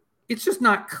 it's just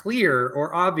not clear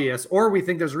or obvious, or we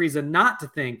think there's reason not to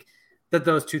think that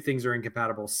those two things are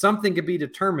incompatible. Something could be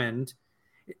determined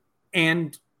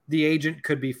and the agent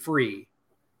could be free,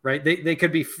 right? They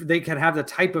could have the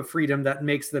type of freedom that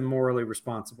makes them morally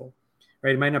responsible,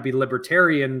 right? It might not be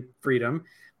libertarian freedom,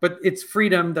 but it's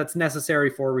freedom that's necessary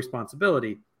for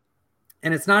responsibility.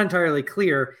 And it's not entirely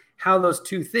clear how those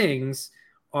two things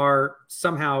are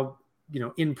somehow,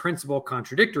 in principle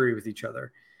contradictory with each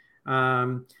other.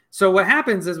 So what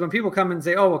happens is when people come and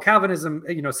say, oh, well, Calvinism,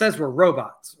 says we're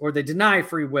robots, or they deny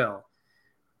free will.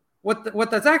 What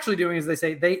that's actually doing is they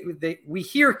say we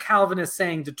hear Calvinists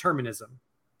saying determinism,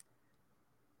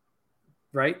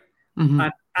 right? Mm-hmm.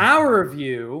 On our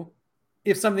view,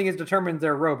 if something is determined,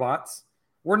 they're robots.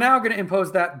 We're now going to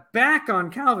impose that back on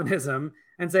Calvinism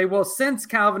and say, well, since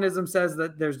Calvinism says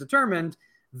that there's determined,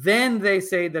 then they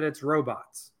say that it's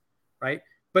robots, right?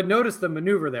 But notice the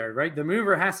maneuver there, right? The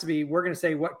maneuver has to be, we're going to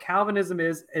say what Calvinism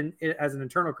is as an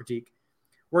internal critique.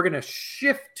 We're going to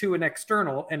shift to an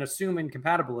external and assume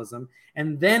incompatibilism.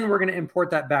 And then we're going to import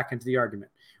that back into the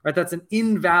argument, right? That's an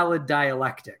invalid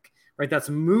dialectic, right? That's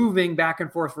moving back and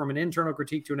forth from an internal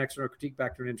critique to an external critique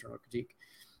back to an internal critique.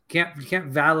 You can't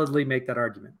validly make that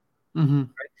argument. Mm-hmm.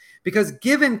 Because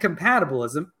given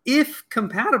compatibilism, if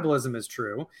compatibilism is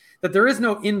true, that there is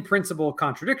no in principle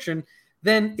contradiction,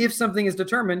 then if something is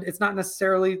determined, it's not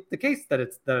necessarily the case that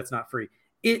it's not free.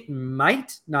 It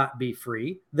might not be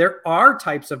free. There are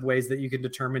types of ways that you can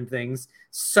determine things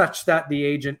such that the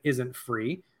agent isn't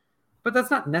free, but that's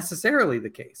not necessarily the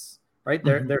case, right?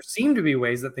 Mm-hmm. There seem to be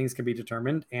ways that things can be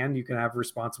determined, and you can have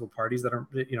responsible parties that are,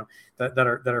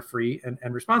 that are free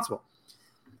and responsible.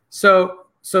 So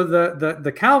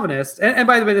the Calvinists, and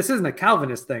by the way, this isn't a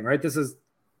Calvinist thing, right? This is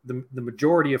the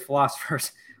majority of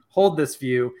philosophers hold this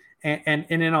view, and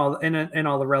in all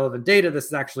the relevant data,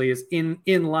 this actually is in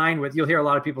line with. You'll hear a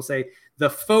lot of people say the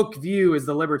folk view is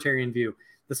the libertarian view.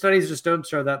 The studies just don't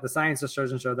show that. The science just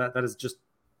doesn't show that. That is just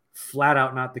flat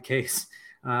out not the case.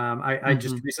 I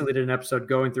just recently did an episode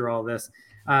going through all this.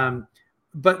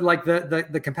 But like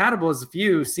the compatibilist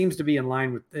view seems to be in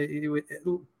line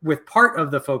with part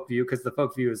of the folk view, because the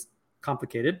folk view is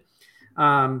complicated.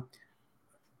 But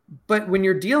when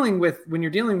you're dealing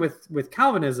with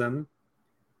Calvinism,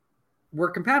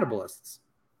 we're compatibilists,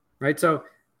 right? So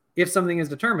if something is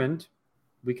determined,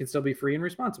 we can still be free and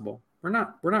responsible. We're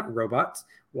not robots.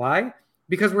 Why?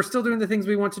 Because we're still doing the things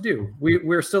we want to do.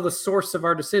 We're still the source of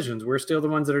our decisions. We're still the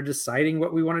ones that are deciding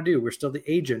what we want to do. We're still the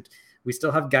agent. We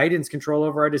still have guidance control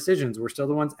over our decisions. We're still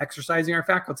the ones exercising our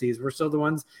faculties. We're still the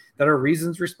ones that are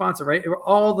reasons responsive, right?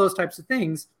 All those types of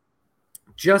things.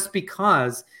 Just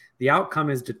because the outcome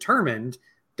is determined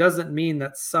doesn't mean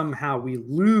that somehow we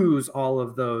lose all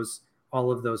of those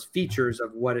features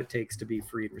of what it takes to be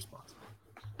free and responsible.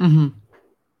 Mm-hmm.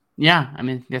 Yeah, I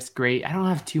mean, that's great. I don't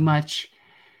have too much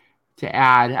to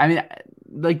add. I mean,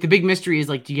 like the big mystery is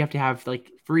like, do you have to have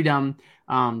like freedom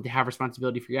to have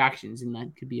responsibility for your actions? And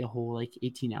that could be a whole like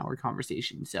 18-hour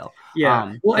conversation. So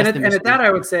yeah, well, and at that,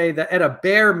 I would say that at a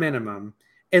bare minimum,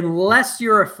 unless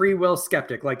you're a free will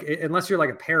skeptic, like unless you're like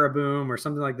a Paraboom or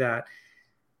something like that,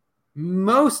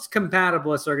 most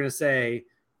compatibilists are going to say,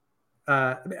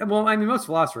 well, I mean, most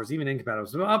philosophers, even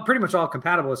incompatibilists, pretty much all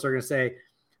compatibilists are going to say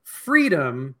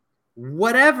freedom,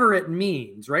 whatever it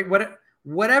means, right?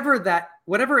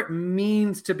 Whatever it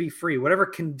means to be free, whatever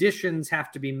conditions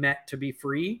have to be met to be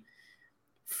free,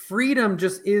 freedom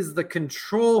just is the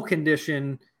control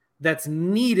condition that's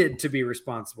needed to be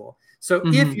responsible. So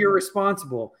if you're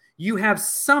responsible, you have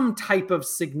some type of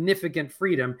significant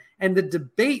freedom, and the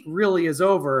debate really is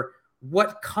over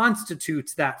what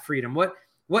constitutes that freedom,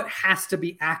 what has to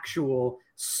be actual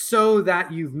so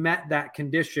that you've met that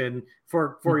condition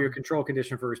for your control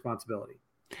condition for responsibility.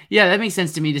 Yeah, that makes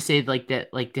sense to me to say like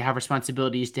that, like to have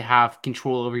responsibilities, to have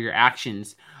control over your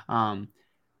actions. But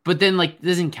then like,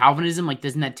 doesn't Calvinism, like,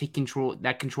 doesn't that take control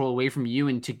away from you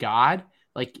and to God?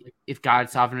 Like if God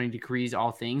sovereignly decrees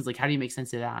all things, like how do you make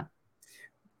sense of that?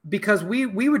 Because we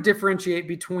would differentiate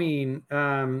between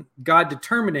God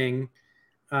determining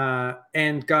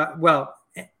and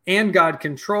God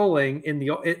controlling in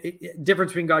the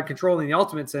difference between God controlling the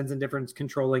ultimate sense and difference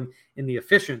controlling in the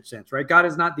efficient sense, right? God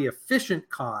is not the efficient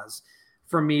cause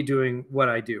for me doing what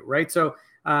I do, right? So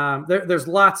there's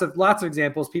lots of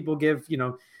examples. People give,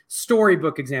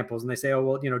 storybook examples, and they say, oh,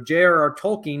 well, J.R.R.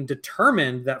 Tolkien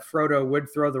determined that Frodo would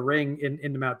throw the ring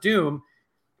into Mount Doom.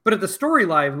 But at the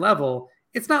storyline level,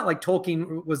 it's not like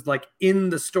Tolkien was like in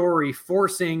the story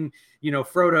forcing,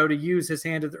 Frodo to use his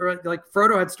hand. Like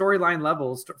Frodo had storyline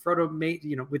levels. Frodo made,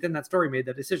 within that story made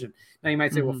that decision. Now you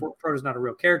might say, well, Frodo's not a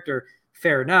real character.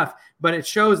 Fair enough. But it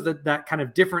shows that kind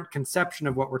of different conception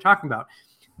of what we're talking about.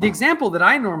 The example that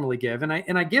I normally give, and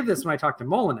I give this when I talk to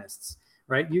Molinists,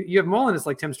 right? You have Molinists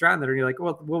like Tim Stratton that are like,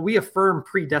 well, we affirm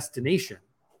predestination.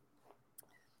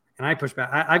 And I push back.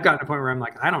 I've gotten to a point where I'm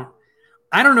like, I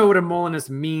don't know what a Molinist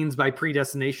means by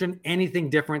predestination, anything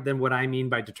different than what I mean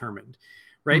by determined,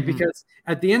 right? Because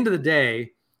at the end of the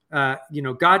day, God,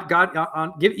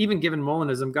 even given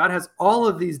Molinism, God has all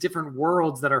of these different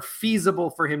worlds that are feasible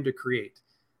for him to create.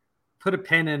 Put a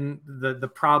pin in the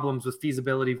problems with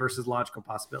feasibility versus logical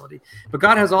possibility. But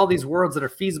God has all these worlds that are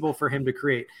feasible for him to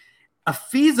create. A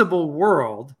feasible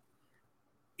world,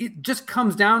 it just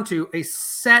comes down to a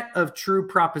set of true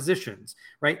propositions,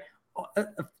 right?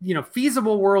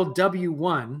 Feasible world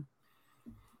W1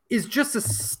 is just a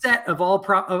set of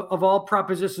all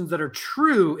propositions that are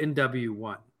true in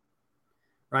W1,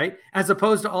 right? As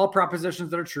opposed to all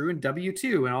propositions that are true in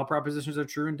W2 and all propositions that are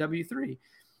true in W3.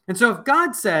 And so if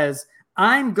God says,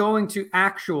 I'm going to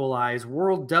actualize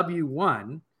world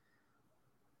W1,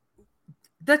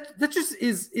 that just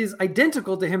is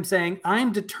identical to him saying,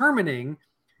 I'm determining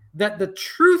that the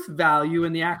truth value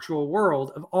in the actual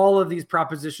world of all of these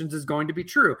propositions is going to be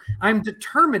true. I'm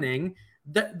determining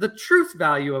that the truth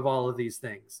value of all of these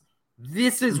things.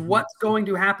 This is what's going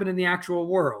to happen in the actual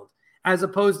world, as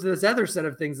opposed to this other set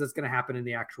of things that's going to happen in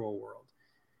the actual world,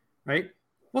 right?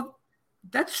 Well,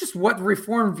 that's just what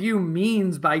Reformed view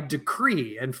means by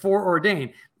decree and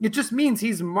foreordain. It just means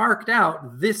he's marked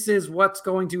out, this is what's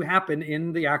going to happen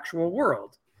in the actual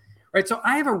world, right? So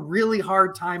I have a really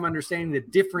hard time understanding the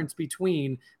difference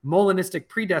between Molinistic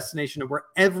predestination, where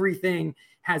everything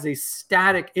has a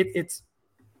static, it's,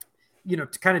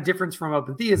 kind of difference from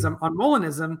open theism. On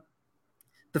Molinism,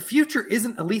 the future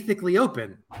isn't alethically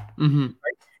open. Right?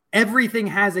 Everything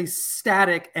has a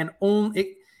static and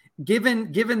only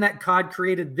given that God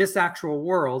created this actual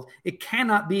world, it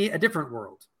cannot be a different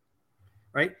world,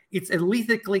 right? It's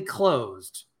alethically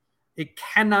closed. It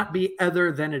cannot be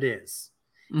other than it is.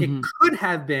 It could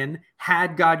have been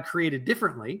had God created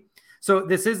differently. So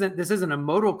this isn't a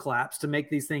modal collapse to make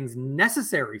these things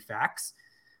necessary facts,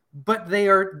 but they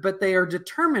are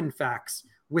determined facts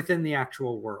within the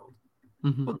actual world.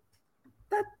 Well,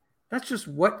 that's just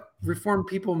what Reformed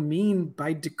people mean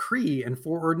by decree and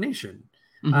foreordination.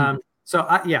 So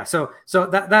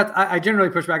I generally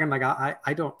push back. I'm like,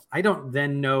 I don't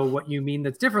then know what you mean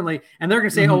that's differently. And they're going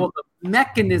to say, oh, well, the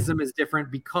mechanism is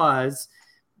different because,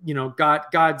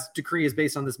 God's decree is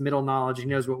based on this middle knowledge. He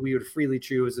knows what we would freely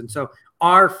choose. And so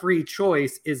our free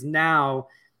choice is now,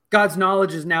 God's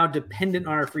knowledge is now dependent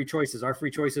on our free choices. Our free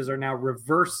choices are now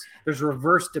reverse. There's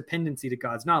reverse dependency to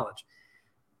God's knowledge.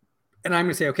 And I'm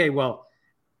going to say, okay, well,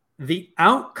 the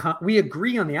outcome, we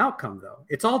agree on the outcome, though.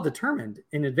 It's all determined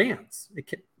in advance.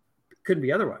 It couldn't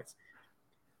be otherwise.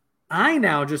 I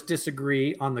now just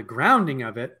disagree on the grounding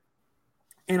of it.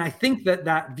 And I think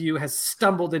that view has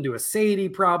stumbled into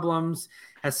aseity problems,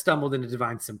 has stumbled into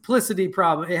divine simplicity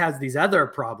problem. It has these other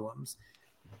problems.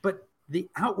 But the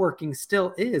outworking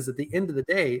still is, at the end of the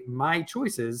day, my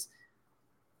choices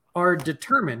are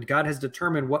determined. God has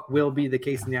determined what will be the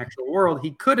case in the actual world.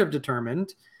 He could have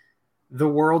determined the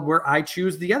world where I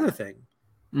choose the other thing.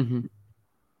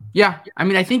 Yeah. I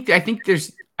mean, I think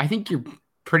you're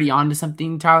pretty on to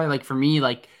something, Tyler. Like for me,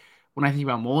 like when I think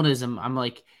about Molinism, I'm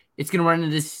like, it's going to run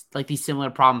into this, like these similar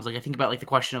problems. Like I think about like the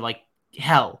question of like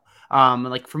hell.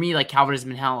 Like for me, like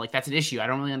Calvinism and hell, like that's an issue. I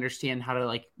don't really understand how to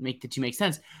like make the two make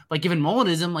sense. But given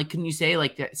Molinism, like, couldn't you say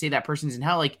like say that person's in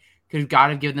hell, like, could God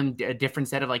have given them a different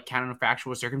set of like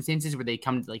counterfactual circumstances where they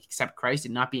come to like accept Christ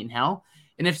and not be in hell?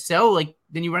 And if so, like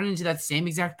then you run into that same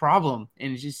exact problem,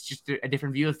 and it's just a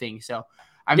different view of things. So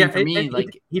I mean, for me,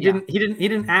 like he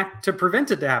didn't act to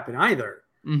prevent it to happen either,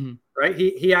 right?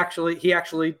 He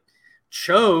actually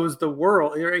chose the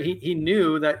world. He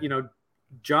knew that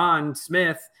John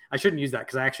Smith. I shouldn't use that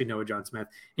because I actually know a John Smith.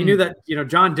 He knew that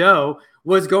John Doe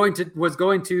was going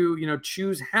to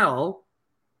choose hell.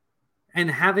 And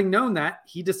having known that,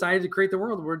 he decided to create the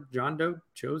world where John Doe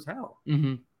chose hell.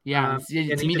 Yeah, to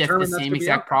me, that's the same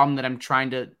exact problem that I'm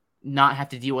trying to not have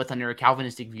to deal with under a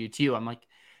Calvinistic view too. I'm like,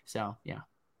 so yeah.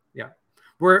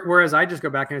 Whereas I just go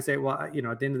back and I say, well, at the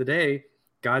end of the day,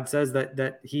 God says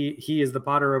that he is the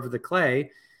potter over the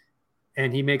clay,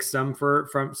 and he makes some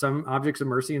from some objects of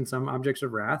mercy and some objects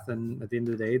of wrath. And at the end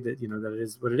of the day, that that it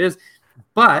is what it is.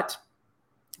 But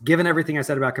given everything I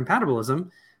said about compatibilism,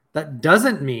 that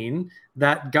doesn't mean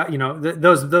that God,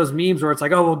 those memes where it's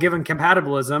like, oh, well, given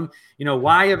compatibilism,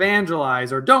 why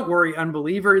evangelize, or don't worry,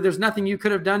 unbeliever, there's nothing you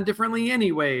could have done differently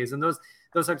anyways. And those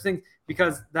types of things,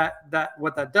 because that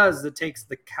what that does is it takes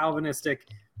the Calvinistic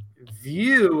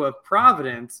view of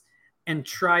providence and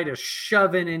try to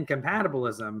shove in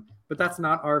incompatibilism. But that's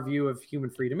not our view of human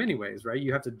freedom anyways, right?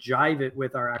 You have to jive it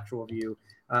with our actual view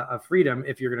of freedom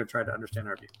if you're going to try to understand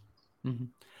our view.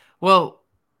 Well,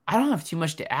 I don't have too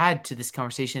much to add to this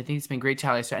conversation. I think it's been great,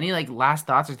 Tyler. So any like last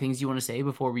thoughts or things you want to say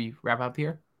before we wrap up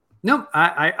here? No,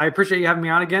 I appreciate you having me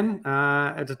on again.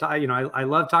 I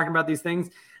love talking about these things.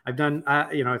 I've done,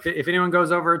 if anyone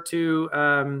goes over to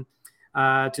the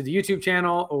YouTube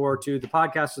channel or to the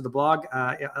podcast or the blog,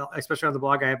 especially on the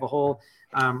blog, I have a whole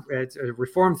it's a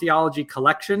Reformed theology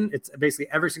collection. It's basically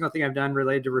every single thing I've done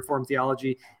related to Reformed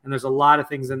theology. And there's a lot of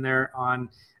things in there on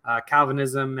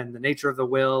Calvinism and the nature of the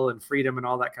will and freedom and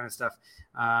all that kind of stuff.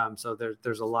 So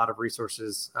there's a lot of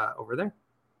resources over there.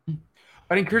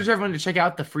 I'd encourage everyone to check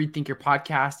out the Free Thinker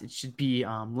podcast. It should be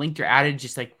linked or added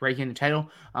just like right here in the title.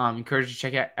 Encourage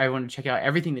everyone to check out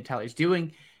everything that Tyler's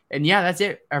doing. And yeah, that's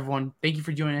it, everyone. Thank you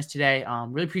for joining us today.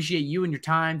 Really appreciate you and your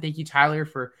time. Thank you, Tyler,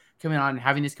 for coming on and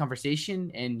having this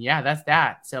conversation. And yeah, that's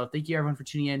that. So thank you, everyone, for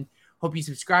tuning in. Hope you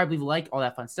subscribe, leave a like, all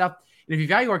that fun stuff. And if you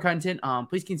value our content,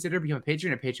 please consider becoming a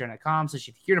patron at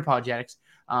patreon.com/HereInApologetics.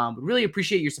 We really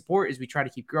appreciate your support as we try to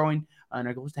keep growing. And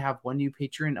our goal is to have one new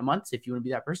patron a month. So if you want to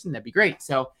be that person, that'd be great.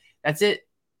 So that's it.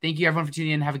 Thank you everyone for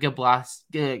tuning in. Have a good bless.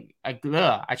 I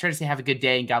tried to say have a good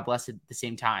day and God bless at the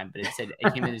same time, but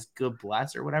it came in as good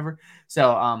bless or whatever.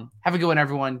 So have a good one,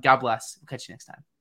 everyone. God bless. We'll catch you next time.